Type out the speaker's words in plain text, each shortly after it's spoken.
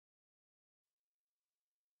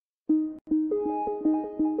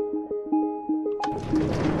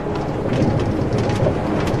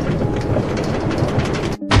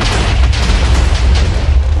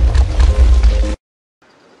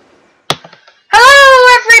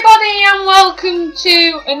welcome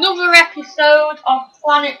to another episode of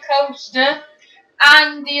Planet Coaster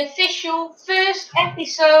and the official first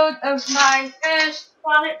episode of my first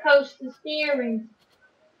Planet Coaster series.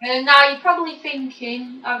 Now you're probably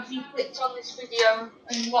thinking, as you clicked on this video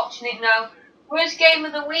and watching it now, where's Game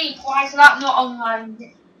of the Week? Why is that not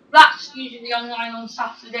online? That's usually online on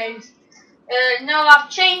Saturdays. No, I've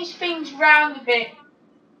changed things around a bit.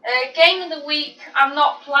 Game of the Week I'm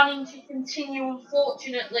not planning to continue,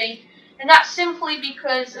 unfortunately, and that's simply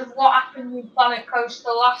because of what happened with Planet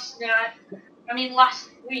Coaster last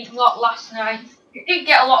week, not last night. It did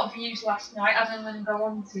get a lot of views last night, as I'm going to go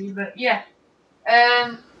on to, but yeah.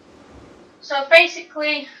 So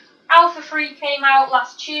basically, Alpha 3 came out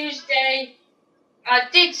last Tuesday. I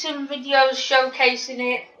did some videos showcasing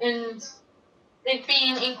it, and they've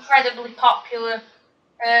been incredibly popular.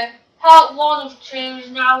 Part 1 of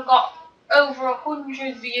 2's now got over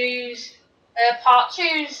 100 views. Part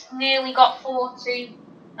 2's nearly got 40.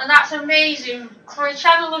 And that's amazing. For a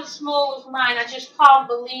channel as small as mine, I just can't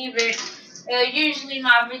believe it. Usually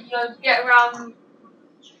my videos get around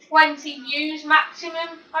 20 views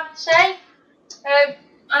maximum, I'd say. And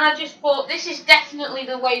I just thought, this is definitely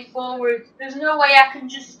the way forward. There's no way I can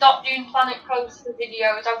just stop doing Planet Coaster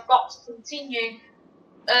videos. I've got to continue.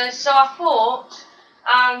 So I thought,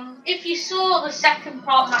 if you saw the second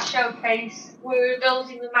part of my showcase, we were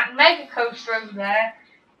building the Mack Megacoaster over there.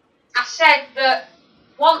 I said that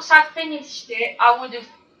once I finished it, I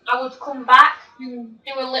would come back and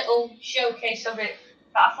do a little showcase of it.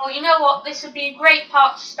 But I thought, you know what, this would be a great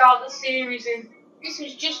part to start the series in. This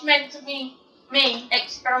was just meant to be me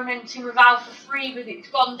experimenting with Alpha 3, but it's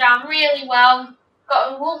gone down really well.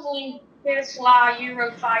 Got a lovely Versailles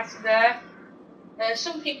Eurofighter there.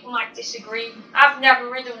 Some people might disagree. I've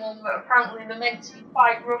never ridden one, but apparently they're meant to be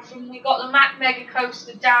quite rough. And we got the Mack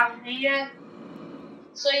Megacoaster down here.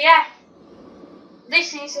 So yeah,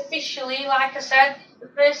 this is officially, like I said, the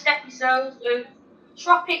first episode of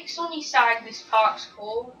Tropic Sunnyside, this park's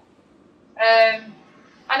called. I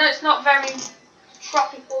know it's not very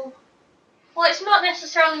tropical. Well, it's not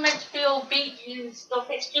necessarily meant to be all beachy and stuff.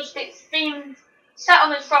 It's themed, set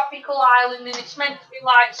on a tropical island, and it's meant to be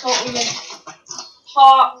like sort of a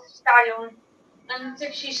park style. And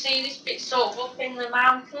as you see, this bit's sort of up in the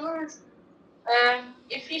mountains.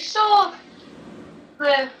 If you saw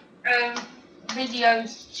the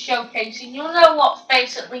videos showcasing, you'll know what's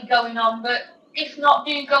basically going on, but if not,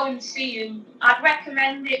 do go and see them. I'd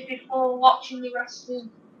recommend it before watching the rest of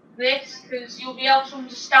this, because you'll be able to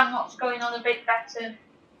understand what's going on a bit better.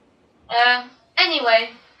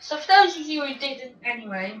 Anyway, so for those of you who didn't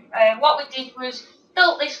what we did was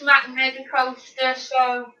built this Mack Megacoaster.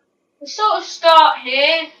 So we sort of start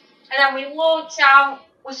here, and then we launch out.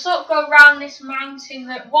 We sort of go around this mountain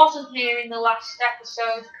that wasn't here in the last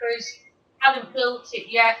episode because I hadn't built it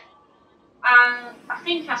yet. And I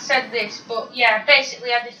think I said this, but yeah,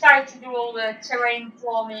 basically I decided to do all the terrain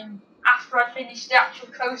forming after I finished the actual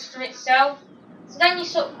coaster itself. So then you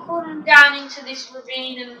sort of come down into this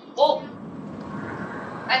ravine and up,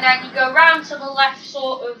 and then you go round to the left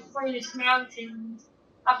sort of through this mountain.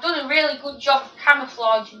 I've done a really good job of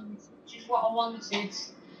camouflaging, which is what I wanted.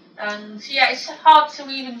 And yeah, it's hard to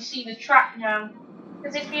even see the track now,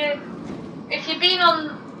 because if you've been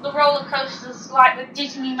on the roller coasters like the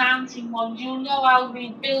Disney Mountain ones, you'll know how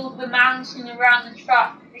we build the mountain around the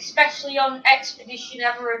track, especially on Expedition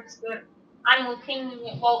Everest at Animal Kingdom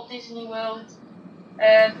at Walt Disney World.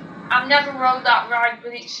 I've never rode that ride,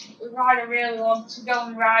 but it's a ride I really want to go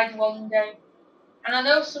and ride one day. And I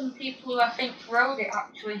know some people who I think rode it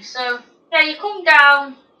actually. So yeah, you come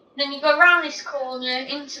down, then you go around this corner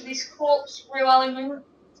into this corkscrew element,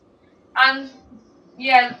 and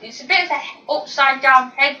yeah, it's a bit of a upside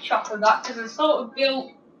down head chopper that, because I sort of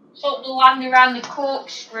built the land around the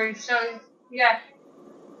corkscrew. So yeah,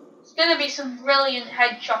 it's going to be some brilliant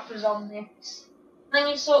head choppers on this. Then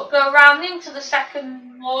you sort of go around into the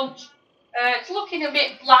second launch. It's looking a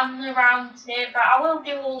bit bland around here, but I will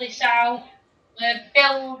do all this out,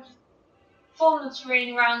 build, form the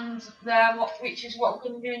terrain around there, which is what we're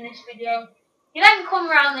going to do in this video. You then come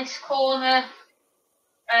around this corner,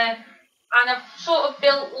 and I've sort of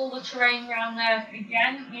built all the terrain around there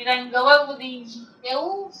again. You then go over these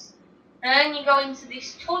hills, and then you go into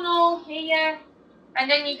this tunnel here, and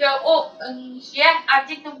then you go up, and yeah, I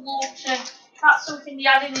did the water. That's something we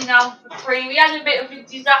added in Alpha 3. We had a bit of a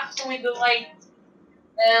disaster with the lake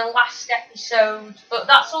last episode, but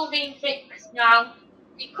that's all been fixed now.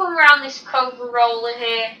 You come around this Cobra roller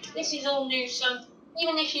here. This is all new, so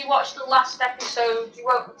even if you watched the last episode, you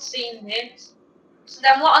won't have seen this. So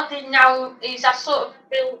then what I did now is I sort of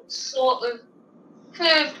built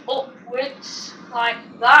curved upwards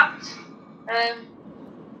like that.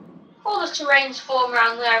 All the terrains form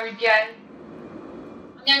around there again,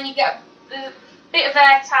 and then you get a bit of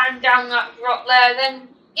airtime down that drop there, then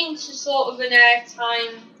into sort of an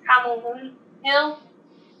airtime camel hill,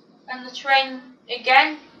 and the terrain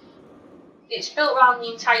again. It's built around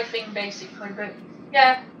the entire thing basically, but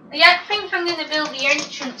yeah, I think I'm going to build the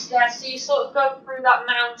entrance there, so you sort of go through that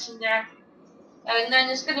mountain there, and then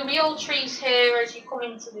there's going to be all trees here as you come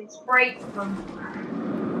into this break room,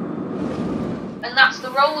 and that's the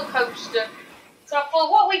roller coaster. So I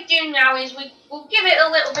thought what we do now is we'll give it a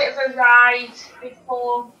little bit of a ride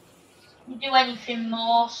before we do anything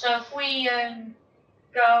more. So if we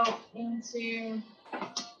go into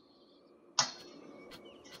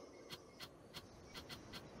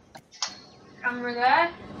camera there,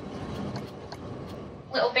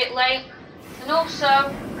 a little bit late, and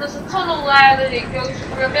also there's a tunnel there that it goes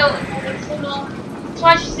through, a built tunnel. So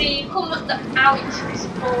as you see, you come out into this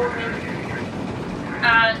corner,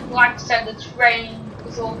 and like I said, the terrain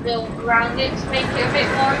is all built around it to make it a bit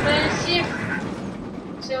more immersive.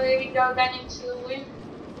 So here we go then into the loop.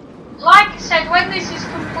 Like I said, when this is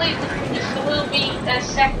completely finished, there will be a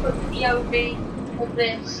separate POV of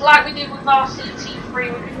this. Like we did with RCT3,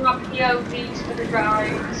 we're going to have POVs for the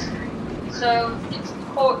rides. So it's the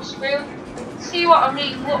corkscrew. See what I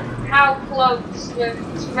mean? Look how close the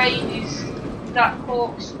terrain is to that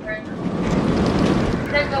corkscrew.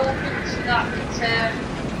 Then go up into that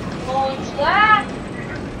launch there.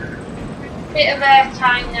 Bit of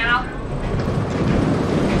airtime now.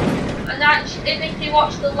 And if you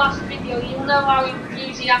watched the last video, you'll know how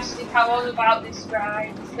enthusiastic I was about this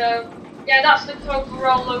ride. So yeah, that's the total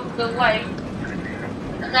roll over the lake.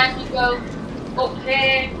 And then you go up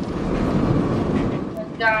here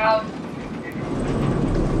and down.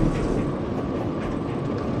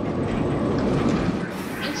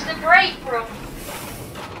 Into the break room.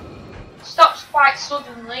 Stops quite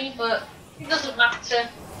suddenly, but it doesn't matter.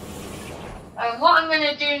 What I'm going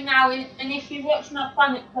to do now is, and if you watch my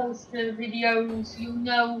Planet Coaster videos, you'll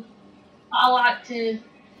know I like to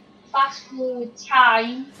fast forward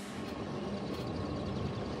time.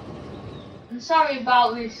 I'm sorry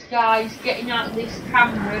about this, guys, getting out of this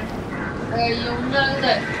camera. You'll know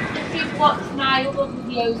that if you've watched my other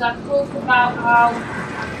videos, I talk about how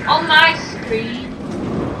on my screen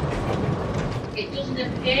it doesn't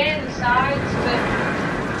appear the sides,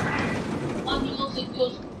 but on yours it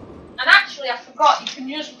does. And actually, I forgot, you can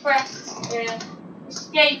just press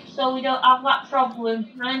escape so we don't have that problem.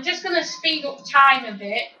 And I'm just going to speed up time a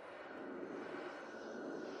bit.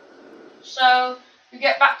 So we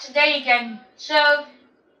get back to day again. So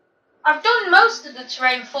I've done most of the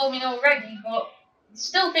terrain forming already, but there's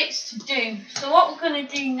still bits to do. So what we're going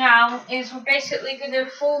to do now is we're basically going to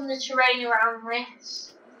form the terrain around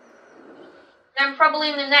this. Then probably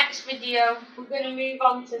in the next video, we're going to move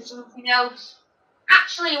on to something else.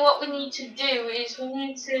 Actually, what we need to do is we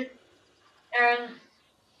need to,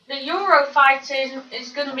 the Eurofighter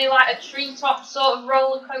is going to be like a treetop sort of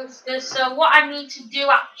roller coaster. So what I need to do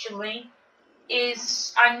actually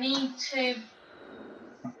is I need to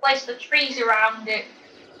place the trees around it.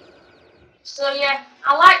 So yeah,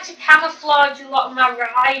 I like to camouflage a lot of my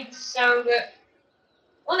rides so that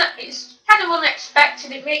it's kind of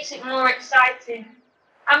unexpected. It makes it more exciting.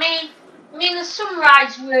 I mean, there's some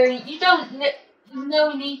rides where you don't. There's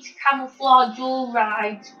no need to camouflage all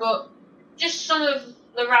rides, but just some of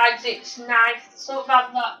the rides it's nice to sort of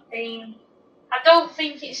have that theme. I don't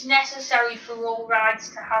think it's necessary for all rides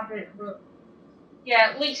to have it, but yeah,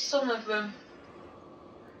 at least some of them.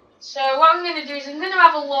 So what I'm going to do is I'm going to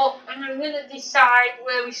have a look and I'm going to decide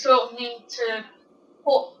where we sort of need to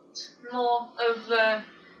put more of the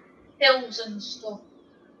hills and stuff.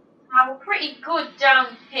 Now we're pretty good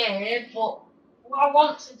down here, but what I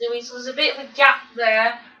want to do is there's a bit of a gap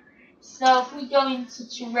there. So if we go into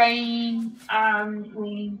terrain and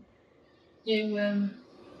we do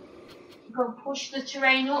go push the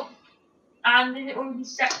terrain up, and is it already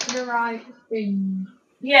set to the right thing?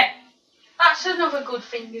 Yeah, that's another good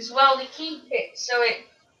thing as well. They keep it so it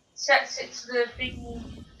sets it to the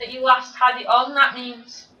thing that you last had it on. That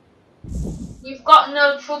means you've got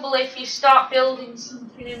no trouble if you start building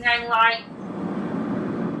something and then like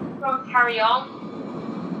don't carry on.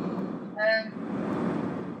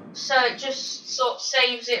 So it just sort of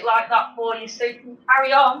saves it like that for you, so you can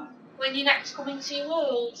carry on when you next come into your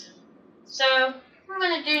world. So what I'm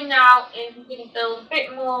going to do now is I'm going to build a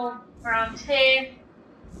bit more around here,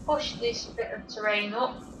 push this bit of terrain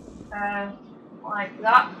up, like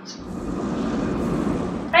that.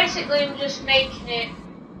 Basically I'm just making it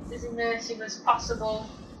as immersive as possible.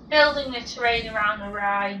 building the terrain around the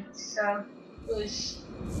ride, so it was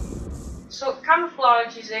sort of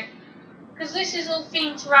camouflages it. Because this is all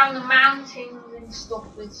themed around the mountains and stuff,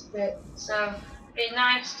 this bit, so it'd be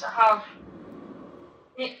nice to have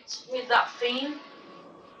it with that theme.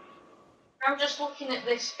 I'm just looking at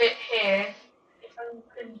this bit here, if I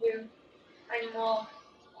can do any more.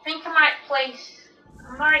 I think I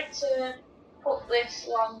might put this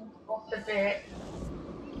one up a bit.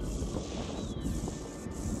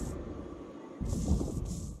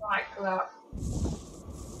 Like that.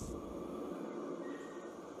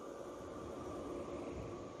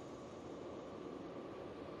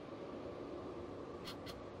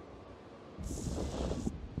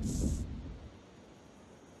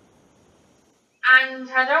 And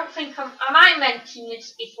I don't think I might mention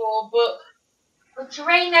this before, but the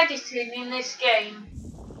terrain editing in this game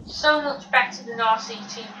is so much better than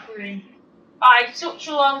RCT3 by such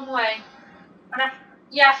a long way. And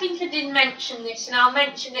I think I did mention this, and I'll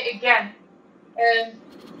mention it again.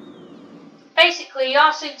 Basically,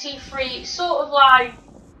 RCT3 is sort of like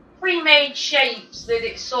pre-made shapes that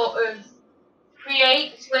it sort of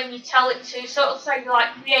creates when you tell it to. Sort of things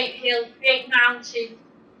like create hill, create mountain.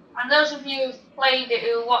 And those of you who've played it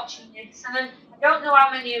who are watching this, and I don't know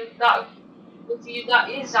how many of you that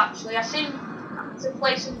is actually. I seem to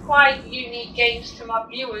play some quite unique games to my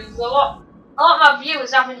viewers. A lot of my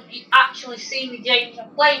viewers haven't actually seen the games I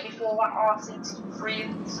played before, like RCT3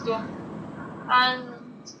 and stuff. And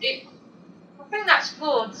I think that's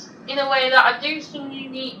good in a way that I do some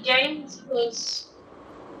unique games, because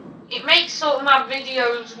it makes sort of my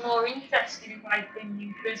videos more interesting, in my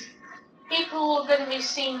opinion, because people are going to be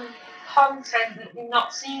seeing content that they've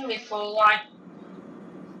not seen before. Like,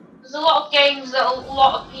 there's a lot of games that a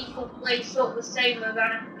lot of people play sort of the same as, and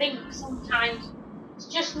I think sometimes it's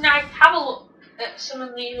just nice to have a look at some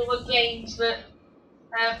of the other games that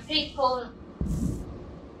people,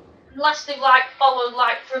 unless they've like followed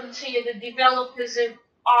like Frontier, the developers of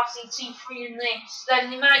RCT3 and this, then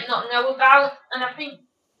they might not know about, and I think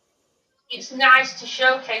it's nice to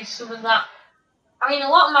showcase some of that. I mean, a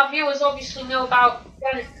lot of my viewers obviously know about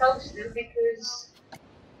Tropic Coaster because,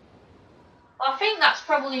 well, I think that's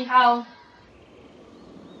probably how.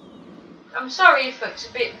 I'm sorry if it's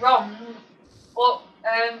a bit wrong, but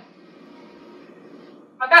I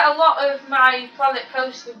bet a lot of my Planet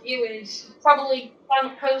Coaster viewers are probably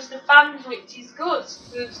Planet Coaster fans, which is good,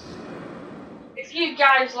 because if you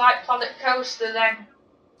guys like Planet Coaster, then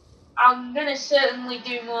I'm going to certainly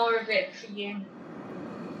do more of it for you.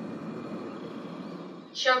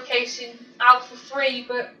 Showcasing Alpha 3,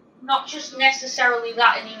 but not just necessarily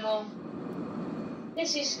that anymore.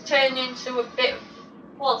 This is turned into a bit of,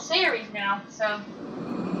 well, series now, so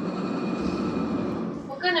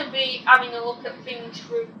we're going to be having a look at things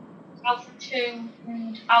from Alpha 2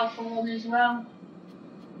 and Alpha 1 as well.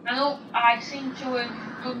 I seem to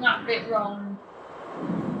have done that bit wrong.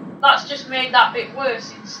 That's just made that bit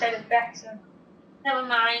worse instead of better. Never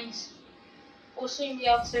mind. We'll soon be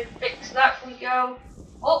able to fix that if we go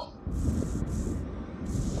up.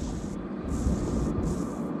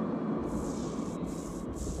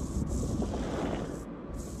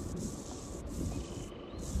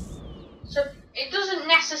 So it doesn't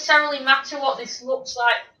necessarily matter what this looks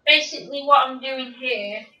like. Basically what I'm doing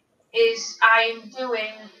here is I'm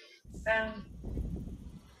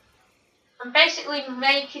basically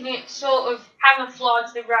making it sort of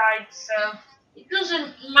camouflage the ride, so it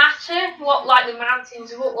doesn't matter what like the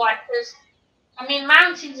mountains look like, because I mean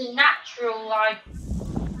mountains are natural, like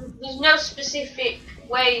there's no specific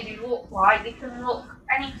way they look like, they can look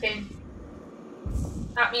anything.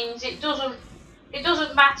 That means it doesn't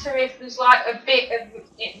matter if there's like a bit of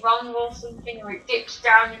it wrong or something, or it dips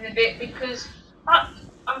down in a bit, because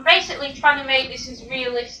I'm basically trying to make this as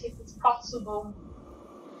realistic as possible.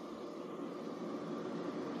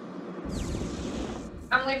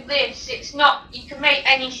 And with this, it's not, you can make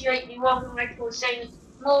any shape you want, like I was saying, it's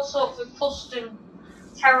more sort of a custom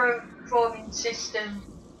terraforming system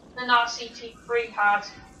than RCT3 had.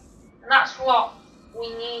 And that's what we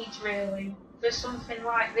need really for something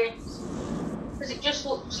like this. Because it just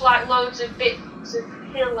looks like loads of bits of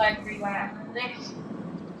hill everywhere.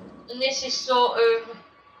 And this is sort of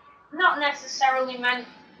not necessarily meant,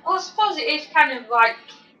 well, I suppose it is kind of like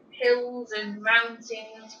hills and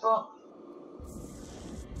mountains, but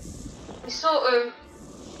it's sort of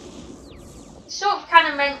kind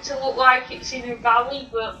of meant to look like it's in a valley,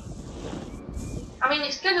 but I mean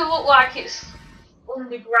it's going to look like it's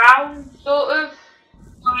underground, sort of,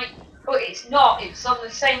 like, but it's not. It's on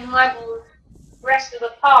the same level as the rest of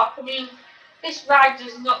the park. I mean, this ride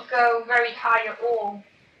does not go very high at all.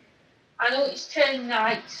 I know it's turned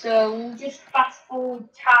night, so we'll just fast forward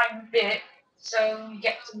time a bit so we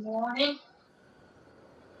get to morning.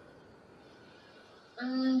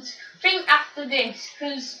 And I think after this,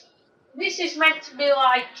 because this is meant to be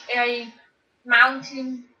like a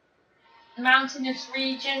mountainous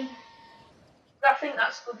region, I think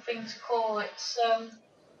that's a good thing to call it. So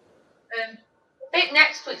the bit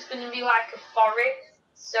next to it's going to be like a forest.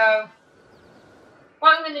 So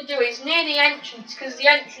what I'm going to do is near the entrance, because the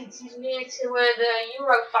entrance is near to where the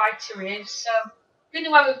Eurofighter is, so I'm going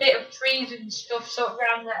to have a bit of trees and stuff sort of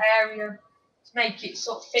around the area to make it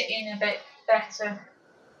sort of fit in a bit better.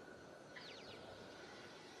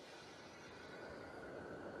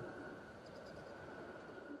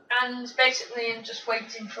 And basically I'm just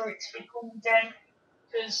waiting for it to become day,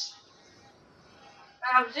 because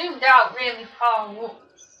I've zoomed out really far up,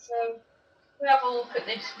 so we'll have a look at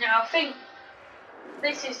this now. I think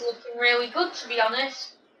this is looking really good, to be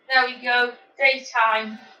honest. There we go,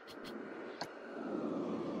 daytime.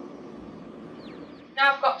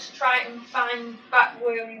 Now I've got to try and find back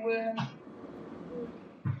where we were.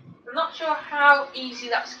 I'm not sure how easy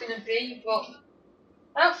that's going to be, but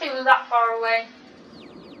I don't think we're that far away.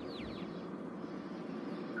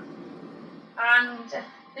 And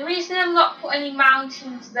the reason I've not put any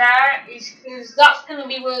mountains there is because that's going to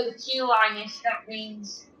be where the queue line is. That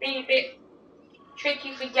means it'll be a bit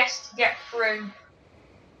tricky for guests to get through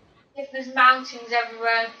if there's mountains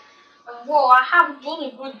everywhere. And whoa, I haven't done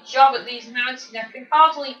a good job at these mountains. I can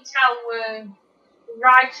hardly tell where the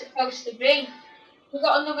ride's supposed to be. We've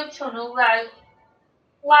got another tunnel there.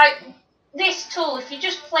 Like this tool, if you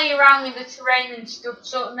just play around with the terrain and stuff,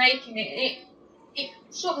 sort of making it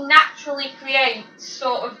sort of naturally creates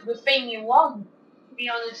sort of the thing you want, to be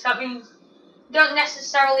honest. That means you don't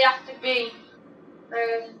necessarily have to be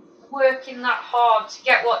working that hard to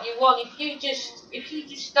get what you want. If you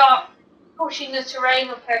just start pushing the terrain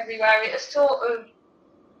up everywhere, it sort of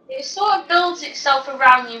builds itself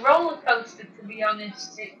around your roller coaster, to be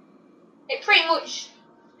honest. It pretty much,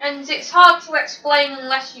 and it's hard to explain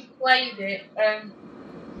unless you've played it.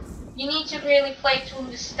 You need to really play to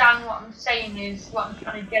understand what I'm saying is what I'm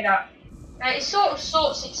trying to get at. It sort of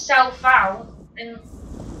sorts itself out and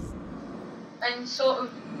sort of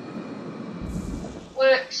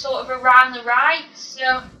works sort of around the ride,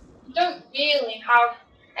 so you don't really have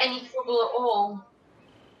any trouble at all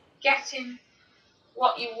getting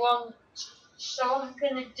what you want. So what I'm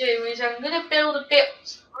going to do is I'm going to build a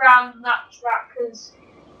bit around that track, because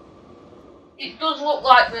it does look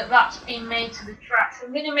like that's been made to the track, so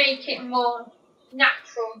I'm going to make it more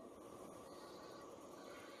natural.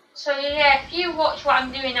 So yeah, if you watch what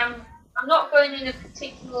I'm doing, I'm not going in a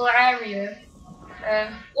particular area.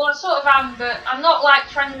 Well, I sort of am, but I'm not like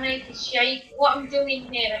trying to make a shape. What I'm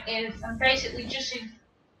doing here is I'm basically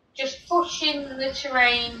just pushing the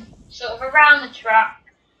terrain sort of around the track.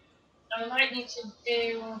 I might need to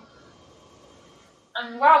do.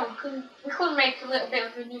 And wow, we could make a little bit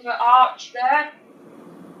of another arch there.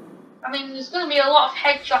 I mean, there's going to be a lot of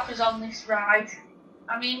head choppers on this ride.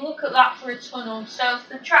 I mean, look at that for a tunnel. So if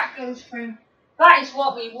the track goes through, that is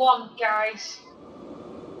what we want, guys.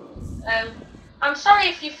 I'm sorry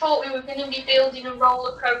if you thought we were going to be building a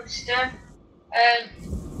roller coaster.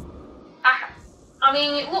 I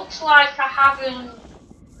mean, it looks like I haven't,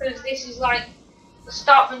 because this is like the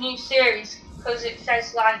start of a new series, because it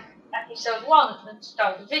says like episode 1 at the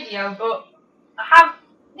start of the video, but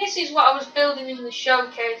this is what I was building in the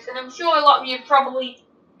showcase, and I'm sure a lot of you have probably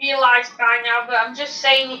realised by now, but I'm just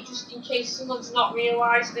saying it just in case someone's not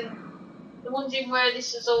realised and they're wondering where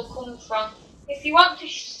this has all come from. If you want to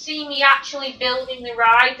see me actually building the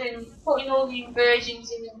ride and putting all the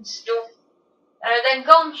inversions in and stuff, then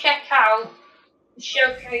go and check out the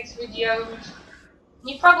showcase videos.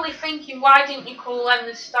 You're probably thinking, why didn't you call them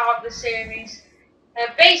the start of the series?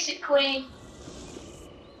 Basically,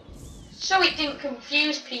 so it didn't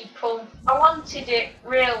confuse people. I wanted it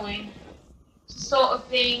really to sort of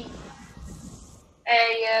be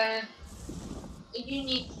a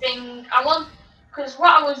unique thing. Because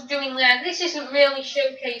what I was doing there, this isn't really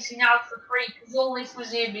showcasing out for free, because all this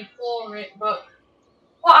was here before it, but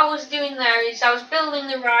what I was doing there is I was building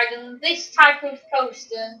the ride, and this type of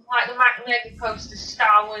coaster, like the Mack Megacoaster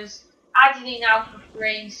style, was added in out for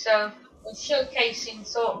free, so I was showcasing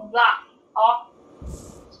sort of that off,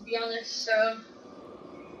 to be honest. So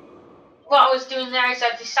what I was doing there is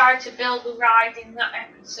I decided to build the ride in that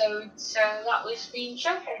episode, so that was being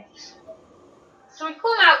showcased. So we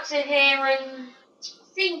come out to here, and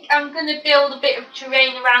I think I'm going to build a bit of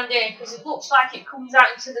terrain around here, because it looks like it comes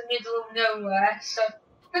out into the middle of nowhere. So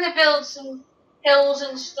I'm going to build some hills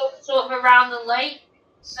and stuff sort of around the lake.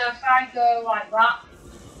 So if I go like that,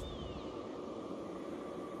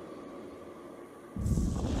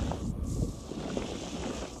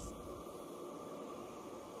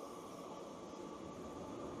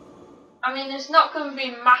 I mean, there's not going to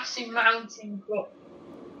be a massive mountain, but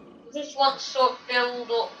I just want to sort of build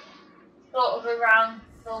up sort of around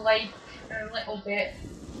the lake a little bit.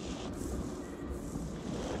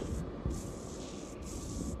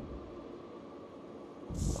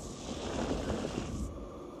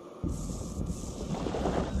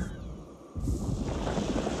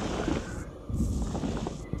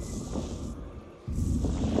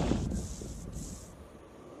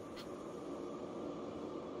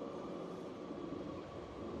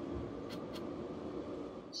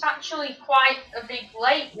 It's actually quite a big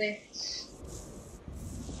lake, this.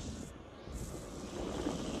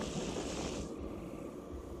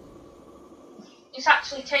 It's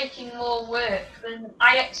actually taking more work than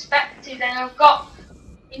I expected, and I've got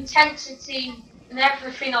intensity and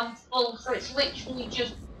everything on full, so it's literally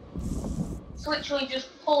just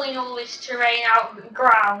pulling all this terrain out of the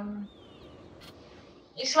ground.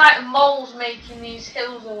 It's like a mole's making these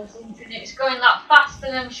hills or something. It's going that fast,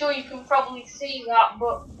 and I'm sure you can probably see that,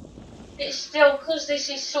 but it's still, because this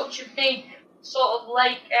is such a big sort of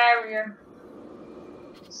lake area,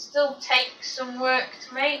 it still takes some work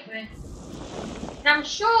to make this. And I'm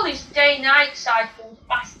sure this day-night cycle is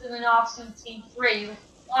faster than RCT3.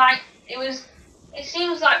 Like, it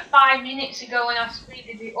seems like 5 minutes ago when I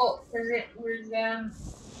speeded it up because it was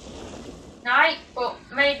night, but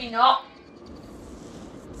maybe not.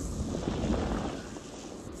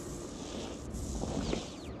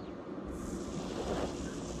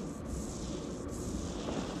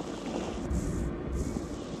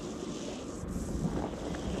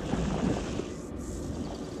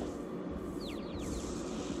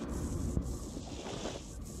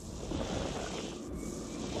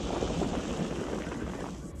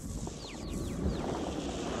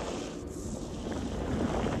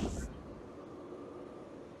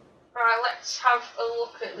 Right, let's have a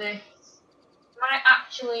look at this. Might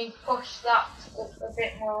actually push that up a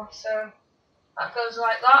bit more, so that goes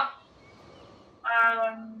like that,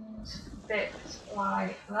 and a bit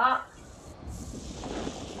like that.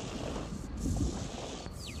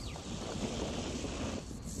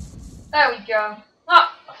 There we go. I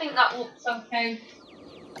think that looks okay.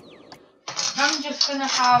 I'm just going to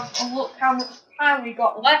have a look how much time we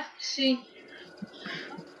got left. See.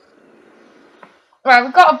 Right,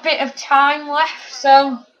 we've got a bit of time left,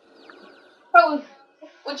 so probably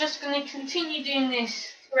we're just going to continue doing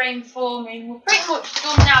this terrain forming. We're pretty much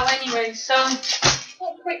done now anyway, so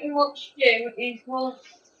what we'll pretty much do is we'll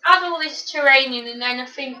add all this terrain in, and then I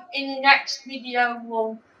think in the next video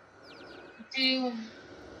we'll do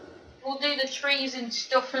the trees and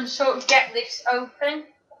stuff and sort of get this open.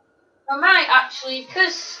 I might actually,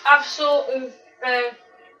 because I've sort of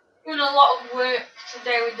done a lot of work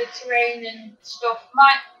today with the terrain and stuff,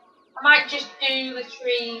 I might just do the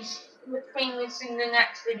trees between this and the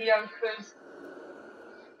next video, because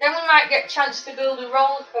then we might get a chance to build a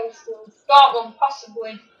roller coaster and start one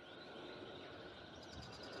possibly.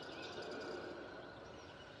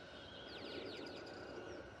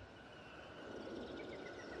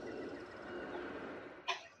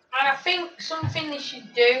 And I think something they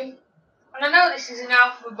should do, and I know this is an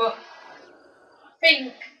alpha, but I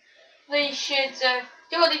think they should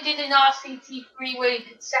do what they did in RCT3, where you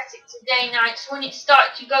could set it to day-night, so when it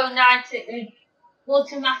started to go night it would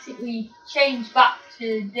automatically change back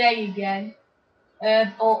to day again.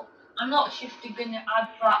 But I'm not sure if they're going to add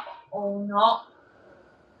that or not.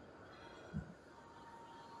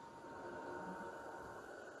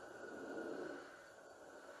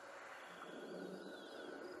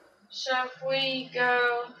 So if we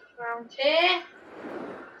go around here,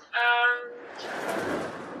 and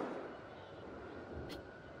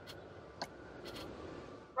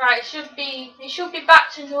right, it should be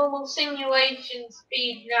back to normal simulation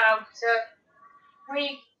speed now. So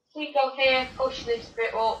we go here, push this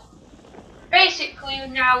bit up. Basically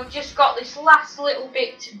now we've just got this last little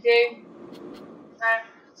bit to do,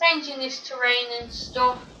 changing this terrain and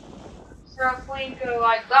stuff. So if we go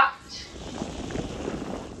like that,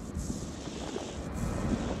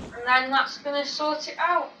 and then that's going to sort it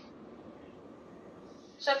out.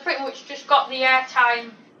 So pretty much just got the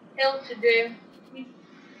airtime hill to do. We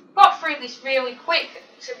got through this really quick,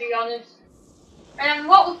 to be honest. And then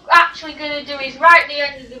what we're actually going to do is right at the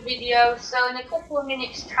end of the video, so in a couple of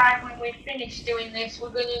minutes time when we've finished doing this, we're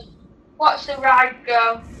going to watch the ride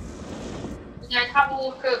go and then have a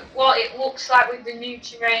look at what it looks like with the new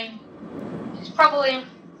terrain. It's probably,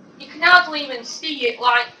 you can hardly even see it,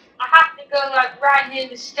 like I have to go like right near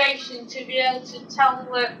the station to be able to tell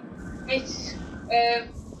that it's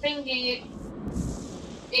thingy.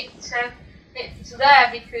 It's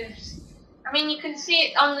there because I mean you can see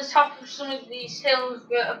it on the top of some of these hills,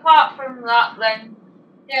 but apart from that, then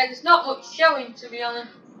yeah, there's not much showing, to be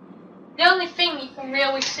honest. The only thing you can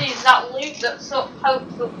really see is that loop that sort of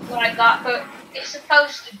pokes up like that, but it's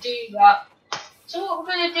supposed to do that. So what we're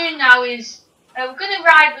going to do now is we're going to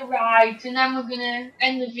ride the ride, and then we're going to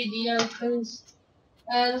end the video because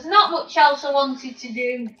there's not much else I wanted to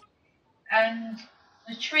do, and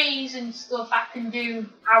the trees and stuff I can do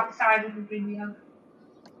outside of the video.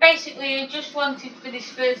 Basically, I just wanted for this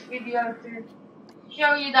first video to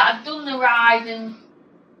show you that I've done the ride and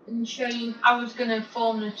show you how I was going to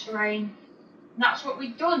form the terrain. And that's what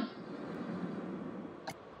we've done.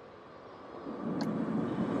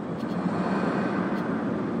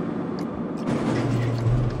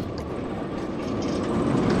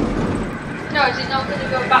 No, is it not going to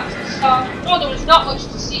go back to the start? Oh, there was not much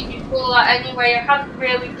to see before that anyway. I hadn't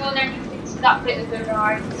really done anything to that bit of the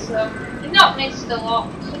ride, so I've not missed a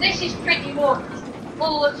lot. So this is pretty much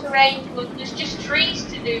all the terrain, but there's just trees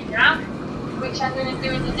to do now, which I'm going to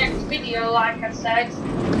do in the next video, like I said. So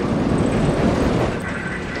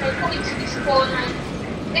coming to this corner,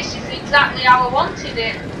 this is exactly how I wanted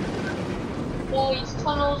it. All these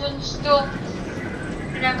tunnels and stuff,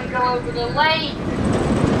 and then we go over the lake.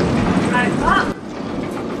 Like that.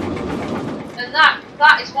 And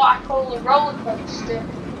that is what I call a roller coaster.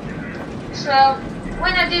 So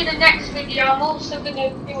when I do the next video, I'm also going to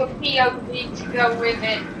do a POV to go with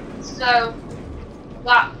it. So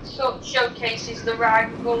that sort of showcases the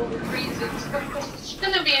ride with all the trees and stuff. Because there's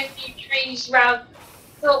going to be a few trees around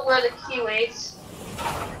sort of where the queue is.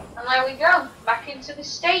 And there we go, back into the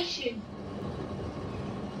station.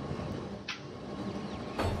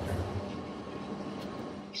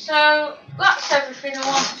 So that's everything I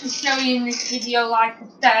wanted to show you in this video, like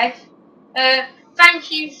I said.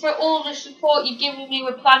 Thank you for all the support you've given me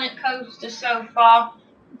with Planet Coaster so far.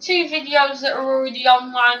 The 2 videos that are already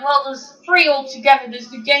online, well there's 3 altogether. There's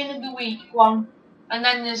the Game of the Week one, and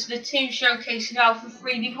then there's the 2 showcasing Alpha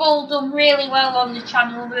 3. They've all done really well on the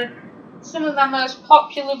channel. They're some of the most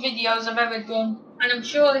popular videos I've ever done, and I'm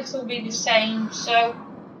sure this will be the same. So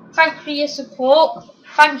thank you for your support,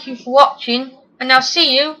 thank you for watching, and I'll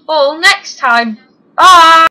see you all next time. Bye!